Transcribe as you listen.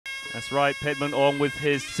That's right, Petchmuangong with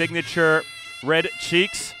his signature red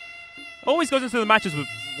cheeks. Always goes into the matches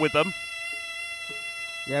with them.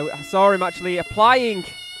 Yeah, I saw him actually applying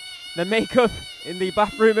the makeup in the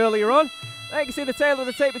bathroom earlier on. Now you can see the tail of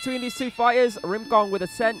the tape between these two fighters. Rimkong with a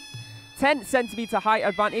 10 centimeter height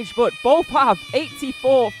advantage, but both have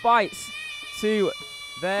 84 fights to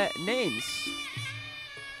their names.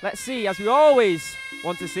 Let's see, as we always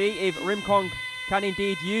want to see, if Rimkong can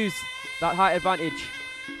indeed use that height advantage.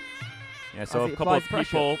 Yeah, so a couple of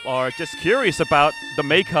people are just curious about the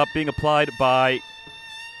makeup being applied by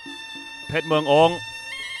Petchmuangong.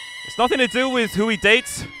 It's nothing to do with who he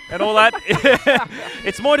dates and all that.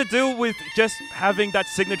 It's more to do with just having that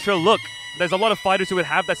signature look. There's a lot of fighters who would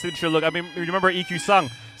have that signature look. I mean, remember EQ Sung?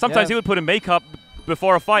 Sometimes he would put in makeup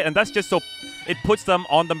before a fight, and that's just so it puts them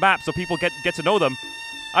on the map so people get to know them.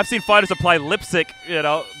 I've seen fighters apply lipstick, you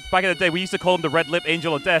know. Back in the day, we used to call him the red lip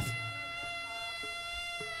angel of death.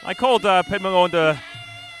 I called Petchmuangong the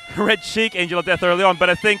red cheek angel of death early on, but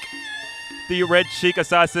I think the red cheek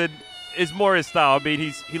assassin is more his style. I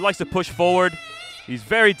mean, he likes to push forward. He's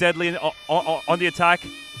very deadly on the attack,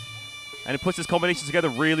 and it puts his combinations together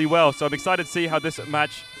really well. So I'm excited to see how this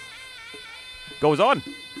match goes on.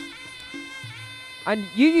 And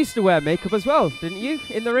you used to wear makeup as well, didn't you,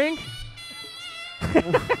 in the ring?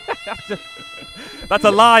 That's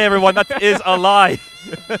a lie, everyone. That is a lie.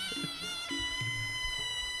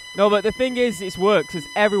 No, but the thing is, it's worked because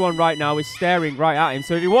everyone right now is staring right at him.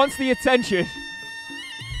 So if he wants the attention,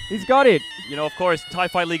 he's got it. You know, of course, Thai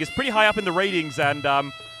Fight League is pretty high up in the ratings, and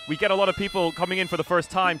we get a lot of people coming in for the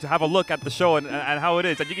first time to have a look at the show and how it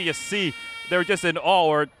is. And you can just see they're just in awe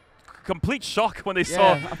or complete shock when they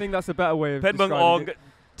saw I think that's a better way of Petchmuangong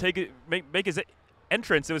make his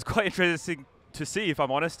entrance. It was quite interesting to see, if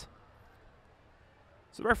I'm honest.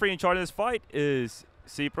 So the referee in charge of this fight is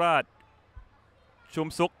Siprat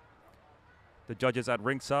Chumsuk. The judges at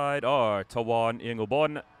ringside are Tawan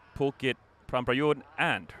Ingobon, Pukit Pramprayun,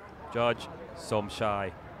 and Judge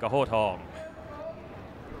Somchai Kahotong.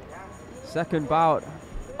 Second bout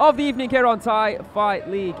of the evening here on Thai Fight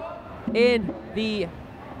League. In the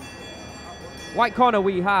white corner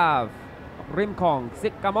we have Rimkong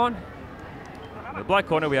Sikkamon. In the black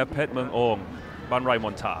corner we have Petchmuangong Banrai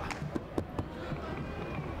Monta.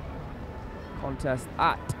 Contest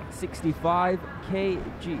at 65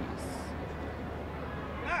 kgs.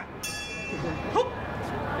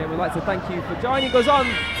 Okay, we'd like to thank you for joining us on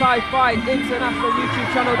Thai Fight International YouTube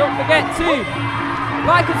channel. Don't forget to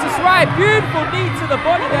like and subscribe. Beautiful knee to the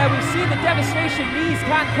body there. We've seen the devastation knees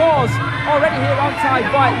can cause already here on Thai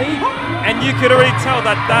Fight League. And you could already tell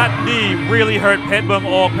that that knee really hurt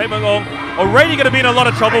Petchmuangong. Petchmuangong already going to be in a lot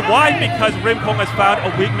of trouble. Why? Because Rimkong has found a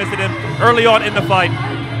weakness in him early on in the fight.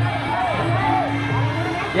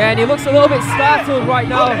 Yeah, and he looks a little bit startled right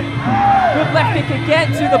now. Good left kick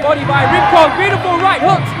again to the body by Rimkong. Beautiful right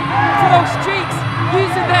hook to those cheeks,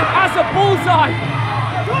 using them as a bullseye.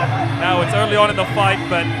 Now it's early on in the fight,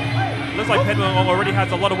 but it looks like Petchmuangong already has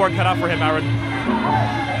a lot of work cut out for him, Aaron.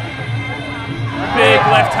 Big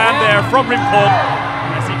left hand there from Rimkong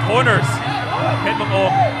as he corners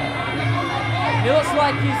Petchmuangong. He looks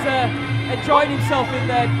like he's enjoying himself in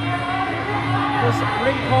there. Because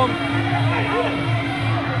Rimkong,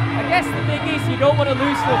 I guess the thing is, you don't want to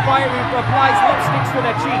lose to a fighter who applies lipsticks to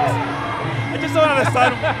their cheeks. I just don't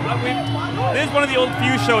understand. This is one of the old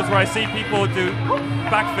few shows where I see people do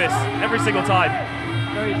back fists every single time.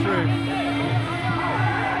 Very true.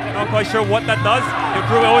 Not quite sure what that does. Your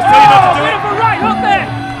crew always tell you not to do it. Beautiful right hook there.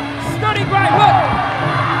 Stunning right hook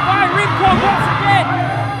by Rimkong once again.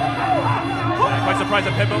 I'm quite surprised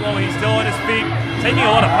at Petchmuangong. He's still on his feet, taking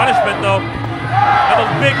a lot of punishment though. Another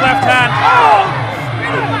big left hand. Oh!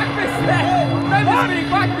 Spinning back fist there. Not even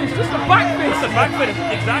spinning back fist, just a back fist. Just a back fist,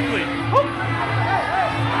 exactly.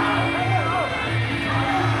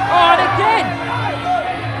 Oh, and again.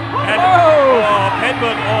 And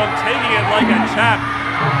Petchmuangong taking it like a champ.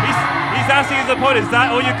 He's asking his opponent, is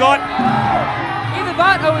that all you got? Either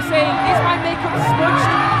that or we're saying, is my makeup smudged?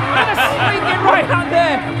 And a swinging right hand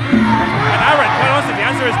there. And Aaron, quite honestly, the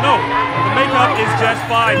answer is no. The makeup is just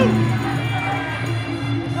fine.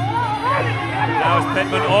 Now it's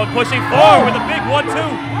Petchmuangong pushing forward with a big 1-2.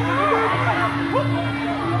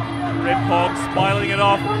 Rimkong smiling it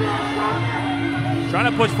off. Trying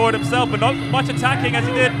to push forward himself, but not much attacking as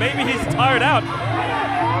he did. Maybe he's tired out.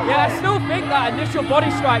 Yeah, I still think that initial body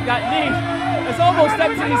strike, that knee, has almost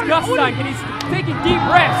emptied his gas tank and he's taking deep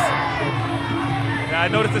breaths. Yeah, I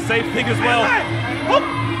noticed the same thing as well.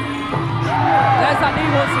 There's that knee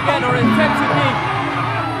once again, or an attempted knee.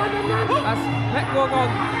 As Petchmuangong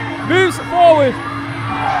moves forward.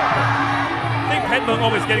 think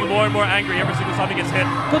Petchmuangong is getting more and more angry every single time he gets hit.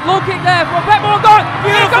 Good looking there from Petchmuangong.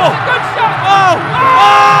 Beautiful. Good shot. Oh!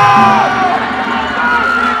 Oh!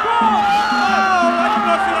 I did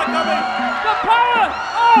not see that coming. The power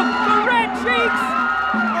of the red cheeks.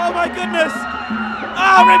 Oh my goodness.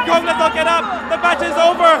 Rimkong does not get up. The match is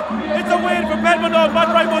over. It's a win for Petchmuangong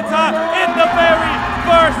muaythai in the very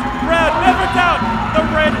first round. Never doubt the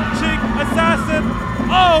red cheek assassin.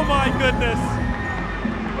 Oh my goodness.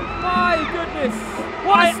 My goodness.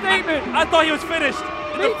 What a statement. I thought he was finished.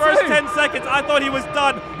 In the first 10 seconds, I thought he was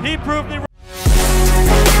done. He proved me wrong.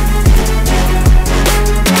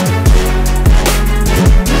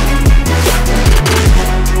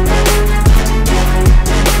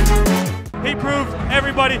 He proved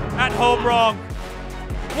everybody at home wrong.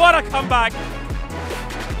 What a comeback.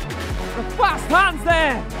 The fast hands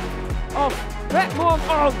there of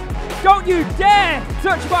Petchmuangong. Don't you dare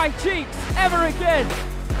touch my cheeks ever again.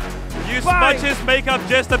 You smudge his makeup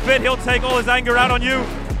just a bit, he'll take all his anger out on you.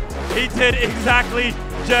 He did exactly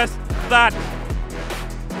just that.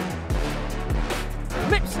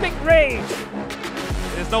 Lipstick rage.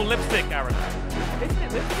 There's no lipstick, Aaron. Isn't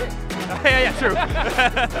it lipstick? Yeah, true.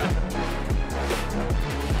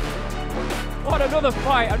 What another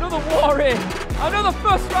fight, another war in, another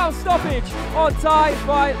first round stoppage on Thai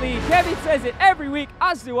Fight League. Kevin says it every week,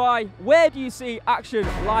 as do I. Where do you see action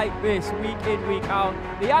like this week in, week out?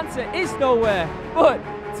 The answer is nowhere but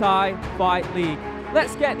Thai Fight League.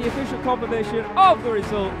 Let's get the official confirmation of the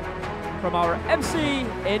result from our MC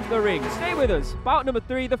in the ring. Stay with us. Bout number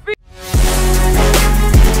 3, the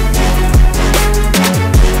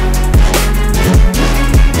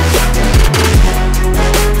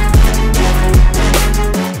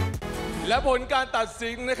และผลการตัด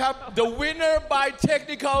สินนะครับ The winner by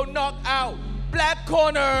technical knockout Black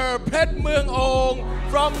corner เพชรเมืององค์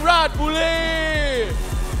from ราชบุรี